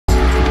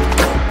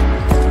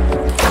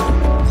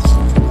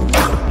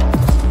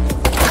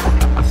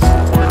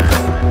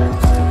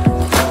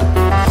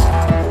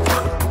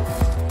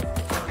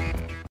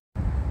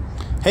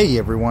Hey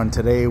everyone,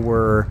 today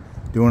we're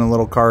doing a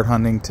little card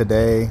hunting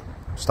today,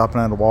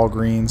 stopping at a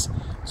Walgreens,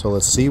 so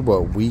let's see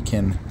what we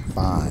can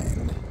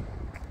find.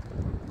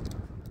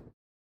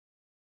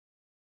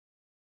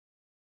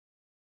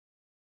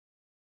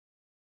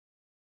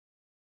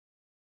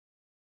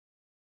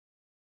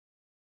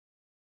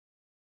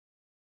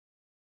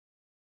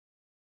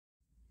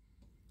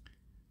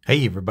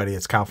 Hey everybody,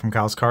 it's Kyle from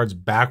Kyle's Cards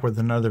back with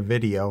another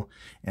video,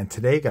 and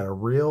today got a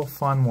real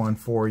fun one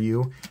for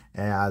you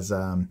as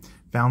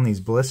found these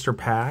blister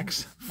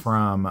packs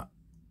from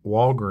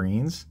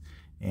Walgreens,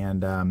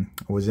 and I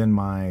was in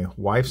my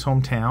wife's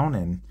hometown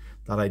and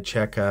thought I'd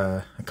check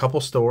a couple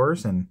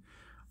stores and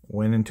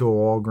went into a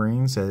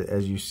Walgreens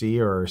as you see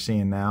or are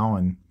seeing now,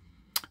 and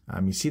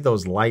you see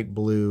those light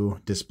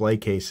blue display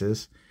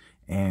cases,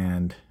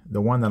 and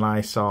the one that I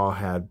saw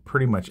had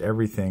pretty much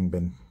everything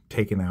been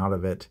taken out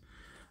of it.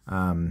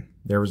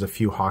 There was a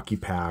few hockey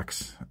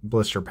packs,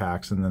 blister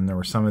packs, and then there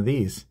were some of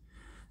these.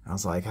 I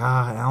was like,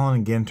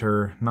 Allen &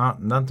 Ginter,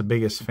 not the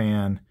biggest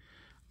fan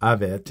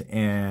of it,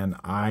 and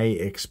I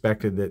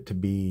expected it to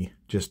be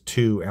just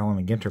 2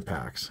 Allen & Ginter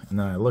packs. And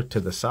then I look to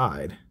the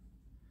side,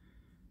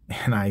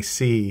 and I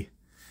see,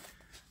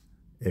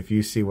 if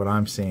you see what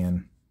I'm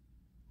seeing,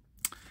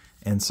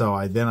 and so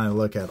I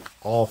look at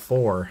all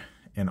 4,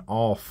 and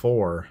all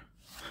 4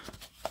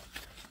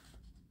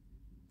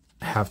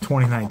 have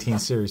 2019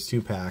 Series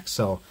 2 packs.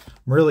 So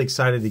I'm really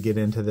excited to get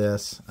into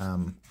this.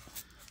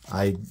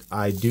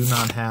 I do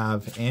not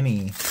have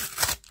any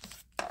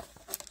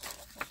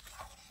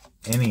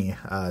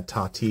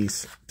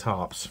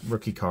Topps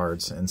rookie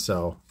cards, and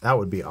so that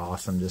would be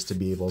awesome just to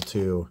be able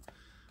to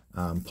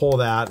pull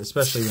that,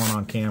 especially one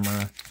on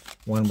camera,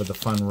 one with a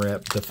fun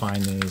rip to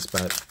find these.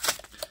 But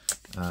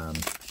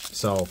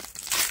so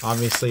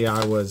obviously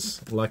I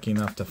was lucky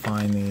enough to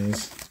find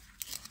these.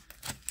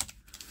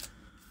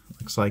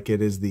 Looks like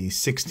it is the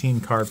 16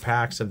 card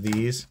packs of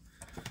these.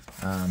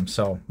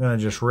 So I'm gonna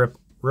just rip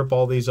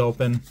all these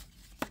open,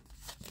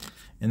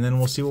 and then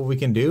we'll see what we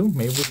can do.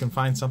 Maybe we can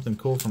find something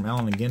cool from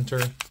Allen &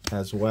 Ginter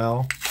as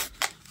well.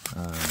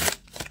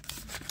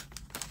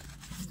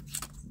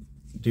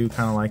 Do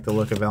kind of like the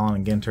look of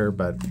Allen & Ginter,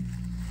 but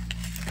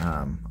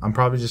I'm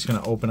probably just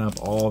gonna open up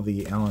all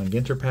the Allen &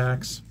 Ginter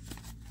packs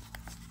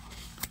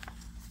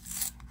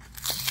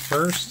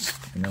first,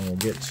 and then we'll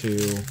get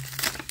to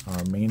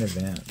our main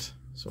event.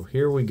 So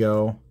here we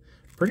go.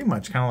 Pretty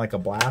much kind of like a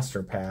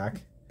blaster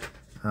pack.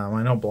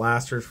 I know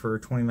blasters for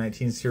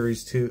 2019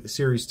 Series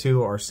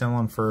 2 are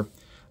selling for,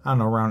 I don't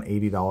know, around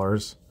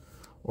 $80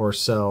 or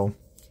so.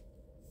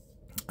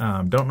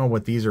 Don't know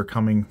what these are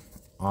coming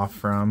off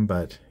from,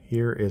 but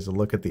here is a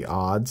look at the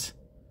odds.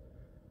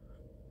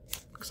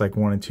 Looks like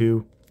 1 and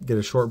 2 get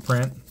a short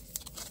print.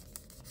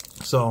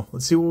 So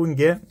let's see what we can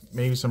get.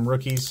 Maybe some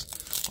rookies.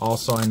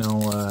 Also, I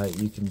know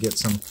you can get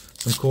some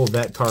cool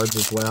vet cards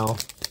as well.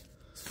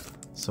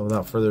 So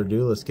without further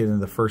ado, let's get into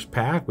the first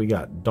pack. We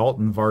got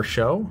Dalton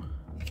Varsho.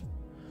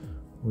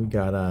 We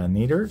got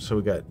Nieder. So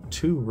we got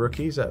 2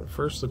 rookies. At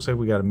first, looks like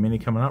we got a mini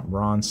coming up.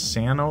 Ron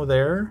Sano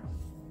there.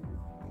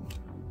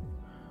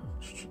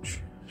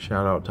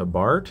 Shout out to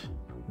Bart.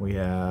 We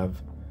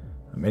have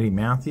Eddie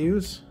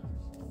Matthews.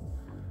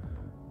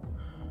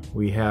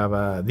 We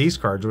have these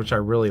cards, which I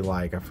really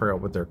like. I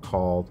forgot what they're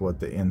called, what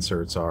the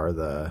inserts are.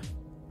 The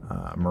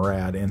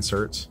Murad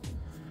inserts.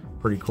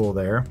 Pretty cool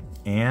there.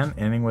 And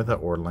ending with an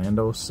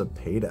Orlando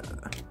Cepeda.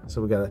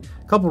 So we got a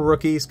couple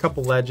rookies,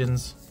 couple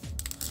legends,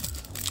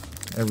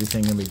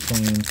 everything in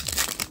between.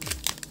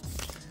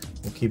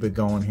 We'll keep it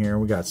going here.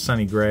 We got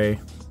Sonny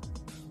Gray,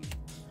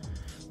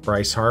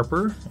 Bryce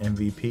Harper,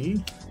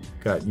 MVP.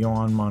 Got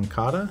Yohan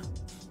Moncada,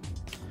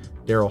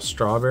 Darryl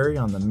Strawberry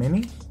on the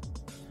mini.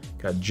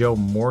 Got Joe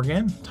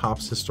Morgan,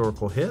 Topps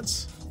Historical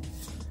Hits.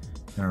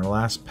 In our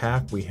last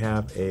pack, we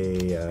have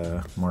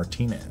a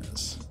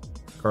Martinez,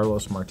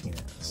 Carlos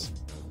Martinez.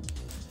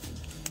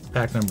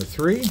 Pack number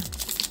 3.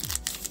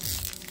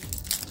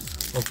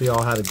 Hope you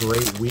all had a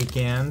great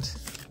weekend.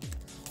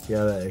 If you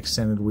had an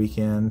extended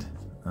weekend,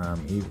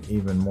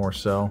 even more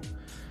so.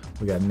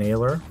 We got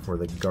Naylor for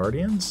the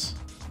Guardians.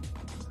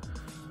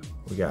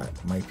 We got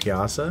Mike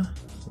Piazza,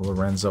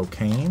 Lorenzo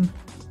Cain.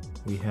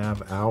 We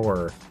have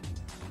our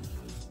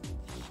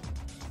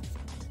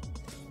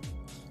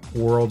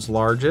world's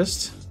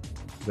largest.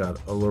 We got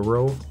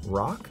Olero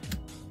Rock.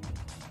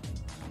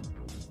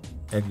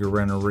 Edgar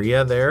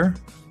Renneria there,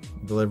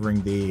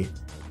 delivering the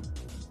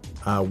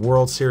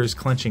World Series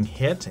clinching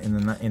hit in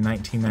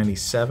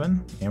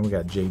 1997. And we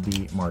got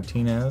JD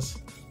Martinez.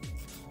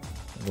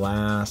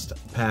 Last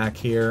pack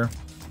here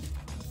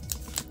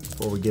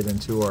before we get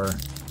into our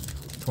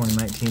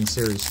 2019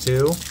 Series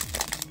 2.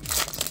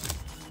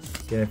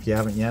 Again, if you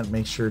haven't yet,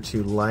 make sure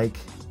to like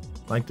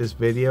this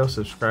video,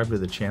 subscribe to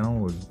the channel.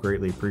 We'd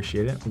greatly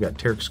appreciate it. We got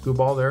Tarek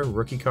Skubal there,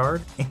 rookie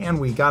card. And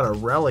we got a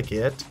relic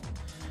hit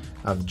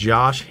of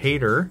Josh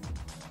Hader.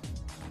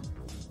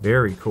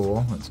 Very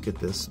cool. Let's get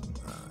this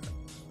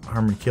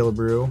Harmon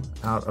Killebrew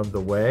out of the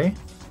way.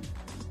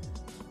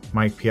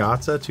 Mike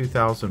Piazza,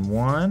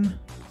 2001.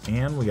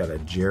 And we got a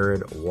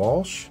Jared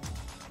Walsh.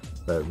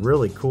 But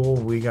really cool,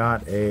 we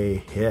got a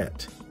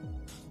hit.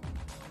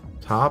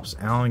 Topps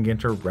Allen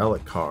Ginter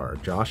Relic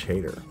card, Josh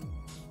Hader.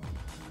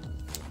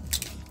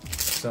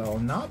 So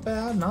not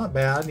bad, not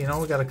bad. You know,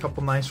 we got a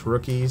couple nice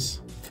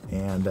rookies,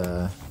 and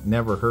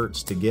never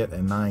hurts to get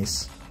a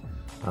nice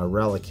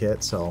Relic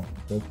hit, so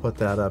we'll put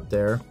that up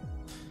there.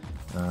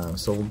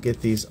 So we'll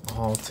get these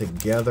all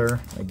together.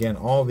 Again,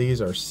 all these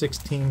are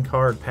 16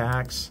 card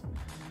packs.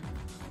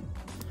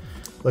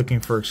 Looking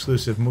for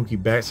exclusive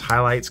Mookie Betts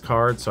highlights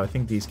cards, so I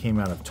think these came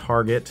out of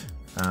Target.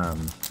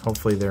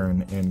 Hopefully they're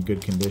in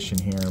good condition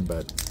here,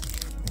 but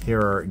here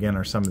are, again,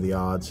 are some of the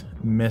odds.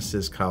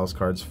 Mrs. Kyle's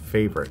Cards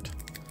favorite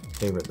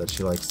that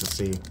she likes to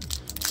see.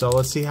 So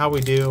let's see how we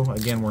do.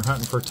 Again, we're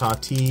hunting for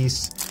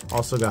Tatis.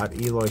 Also got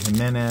Eloy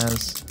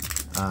Jimenez,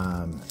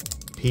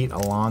 Pete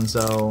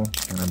Alonso,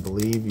 and I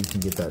believe you can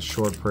get that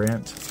short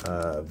print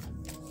of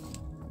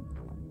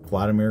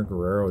Vladimir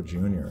Guerrero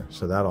Jr.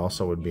 So that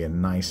also would be a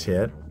nice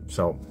hit.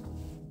 So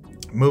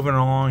moving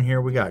along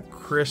here, we got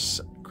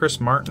Chris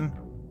Martin.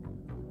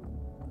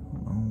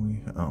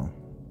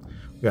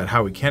 We got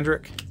Howie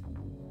Kendrick,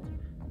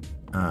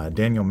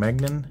 Daniel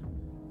Megnan.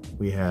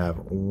 We have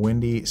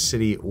Windy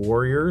City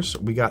Warriors.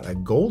 We got a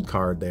gold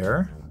card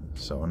there,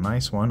 so a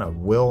nice one of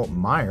Will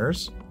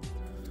Myers.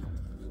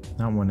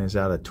 That one is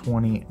out of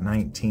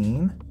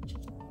 2019.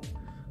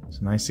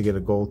 It's nice to get a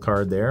gold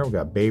card there. We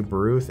got Babe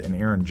Ruth and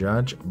Aaron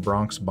Judge,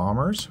 Bronx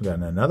Bombers. We got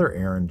another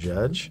Aaron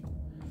Judge,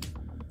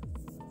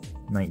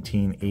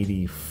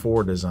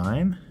 1984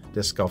 design.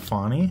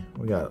 Discalfani.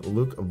 We got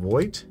Luke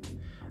Voigt,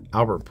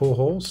 Albert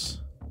Pujols,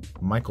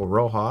 Michael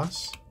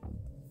Rojas.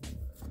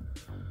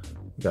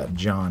 We got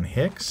John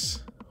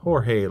Hicks,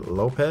 Jorge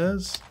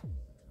Lopez,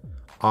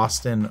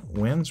 Austin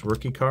Wins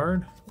rookie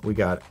card. We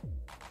got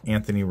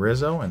Anthony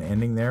Rizzo, and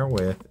ending there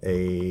with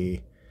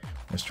a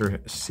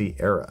Mr.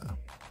 Sierra.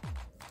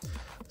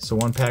 So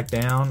one pack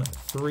down,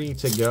 3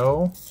 to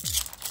go.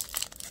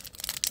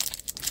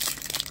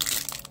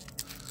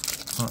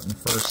 Hunting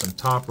for some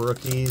top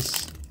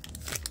rookies.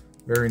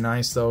 Very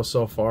nice though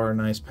so far.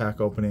 Nice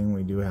pack opening.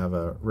 We do have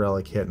a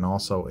Relic hit and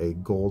also a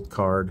gold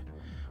card.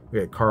 We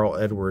got Carl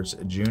Edwards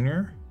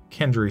Jr.,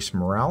 Kendrys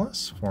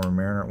Morales, former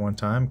Mariner at one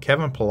time,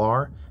 Kevin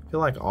Pillar. I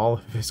feel like all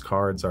of his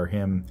cards are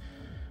him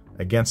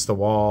against the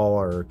wall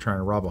or trying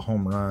to rob a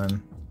home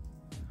run,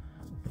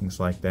 things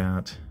like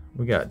that.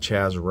 We got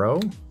Chaz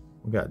Rowe.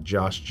 We got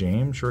Josh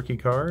James rookie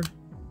card.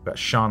 We got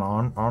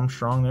Sean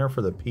Armstrong there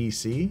for the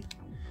PC.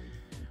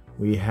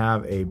 We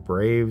have a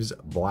Braves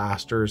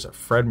Blasters,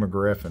 Fred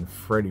McGriff and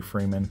Freddie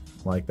Freeman.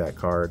 Like that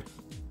card.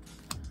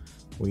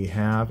 We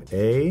have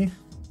we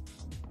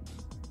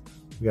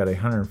got a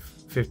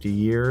 150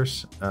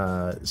 years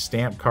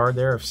stamp card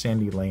there of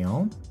Sandy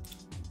Leon.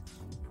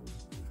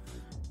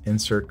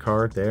 Insert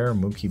card there,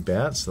 Mookie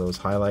Betts, those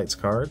highlights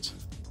cards.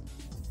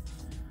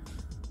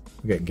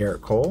 We got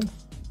Garrett Cole,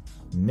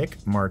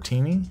 Nick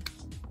Martini,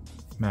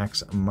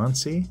 Max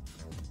Muncy,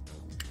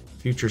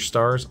 Future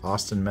Stars,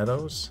 Austin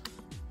Meadows,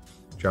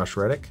 Josh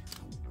Reddick,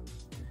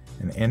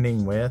 and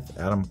ending with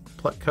Adam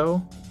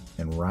Plutko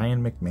and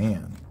Ryan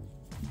McMahon.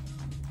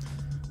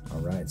 All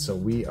right, so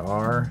we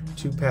are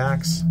two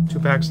packs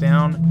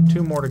down,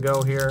 2 more to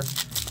go here.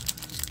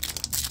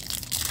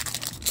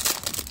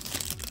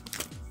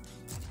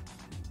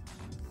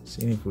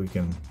 Seeing if we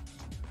can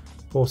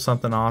pull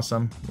something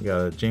awesome. We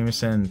got a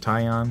Jameson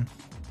Taillon.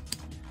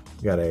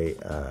 We got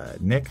a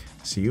Nick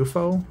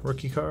Ciuffo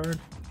rookie card.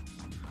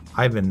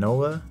 Ivan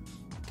Nova.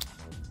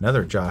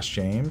 Another Josh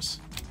James.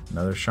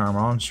 Another Charm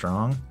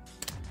Armstrong.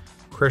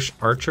 Chris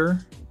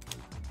Archer.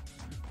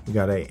 We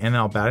got a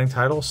NL batting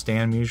title,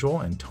 Stan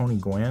Musial and Tony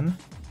Gwynn.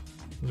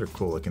 These are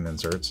cool looking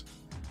inserts.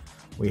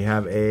 We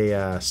have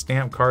a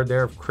stamp card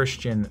there of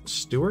Christian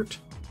Stewart.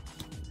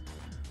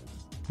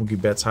 Mookie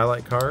Betts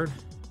highlight card.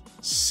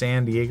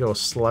 San Diego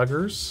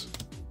Sluggers.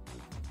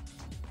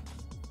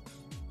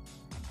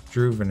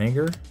 Drew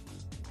Vinegar.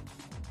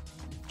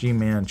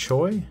 G-Man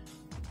Choi.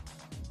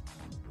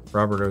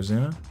 Robert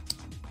Ozuna.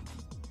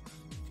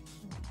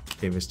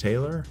 Davis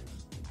Taylor.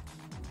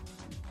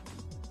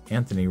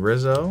 Anthony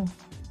Rizzo.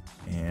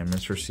 And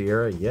Mr.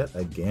 Sierra yet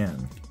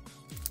again.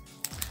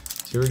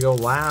 So here we go,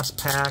 last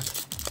pack.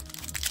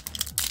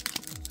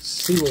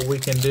 See what we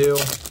can do.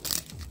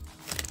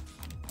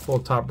 Full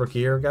top rookie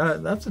here.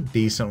 That's a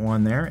decent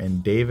one there.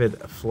 And David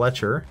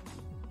Fletcher.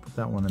 Put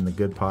that one in the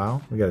good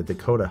pile. We got a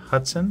Dakota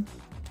Hudson.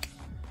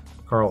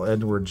 Carl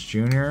Edwards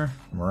Jr.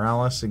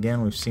 Morales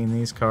again. We've seen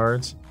these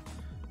cards.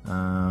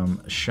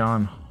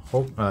 Sean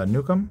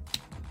Newcomb.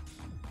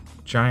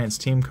 Giants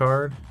team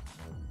card.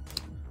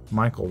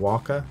 Michael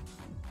Walker.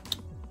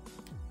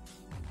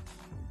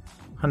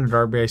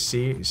 100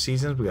 RBI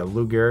seasons. We got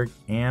Lou Gehrig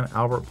and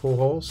Albert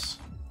Pujols.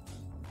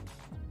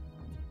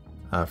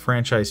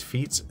 Franchise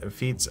feats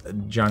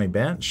Johnny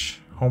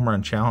Bench. Home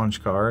run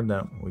challenge card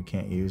that we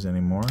can't use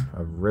anymore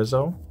of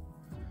Rizzo.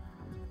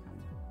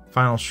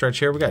 Final stretch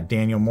here. We got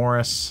Daniel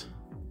Morris,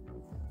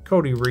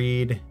 Cody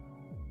Reed,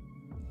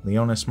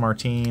 Leonis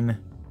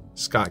Martin,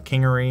 Scott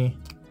Kingery,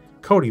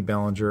 Cody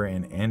Bellinger,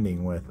 and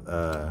ending with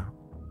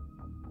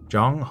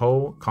Jung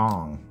Ho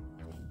Kong.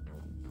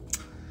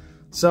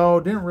 So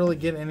didn't really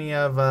get any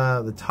of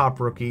the top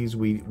rookies.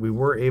 We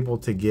were able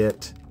to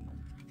get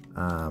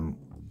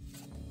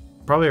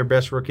probably our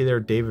best rookie there,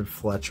 David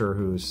Fletcher,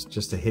 who's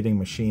just a hitting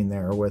machine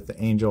there with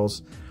the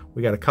Angels.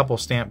 We got a couple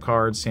stamp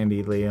cards,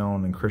 Sandy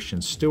Leon and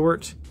Christian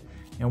Stewart.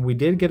 And we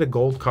did get a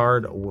gold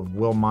card with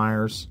Will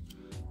Myers,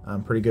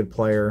 pretty good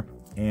player.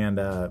 And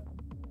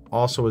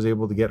also was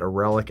able to get a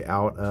relic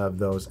out of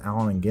those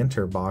Allen and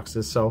Ginter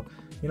boxes. So,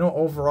 you know,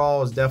 overall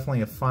it was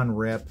definitely a fun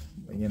rip.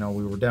 You know,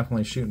 we were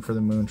definitely shooting for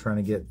the moon, trying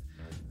to get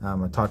a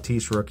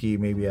Tatis rookie,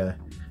 maybe a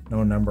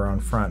no number on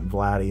front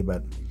Vladdy.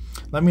 But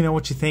let me know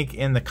what you think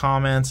in the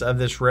comments of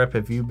this rip,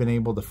 if you've been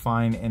able to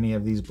find any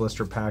of these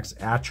blister packs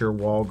at your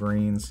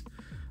Walgreens.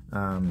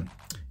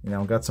 You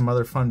know, got some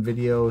other fun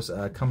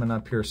videos coming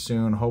up here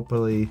soon.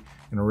 Hopefully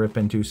gonna rip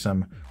into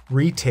some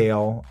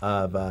retail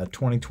of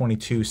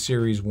 2022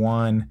 Series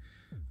 1,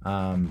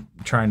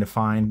 trying to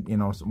find, you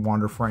know,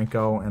 Wander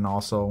Franco and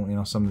also, you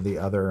know, some of the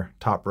other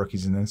top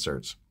rookies and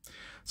inserts.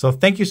 So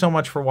thank you so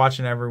much for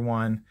watching,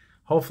 everyone.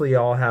 Hopefully you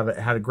all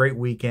had a great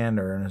weekend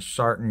or are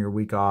starting your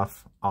week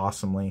off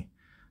awesomely.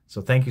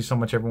 So thank you so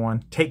much,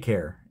 everyone. Take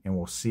care, and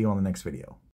we'll see you on the next video.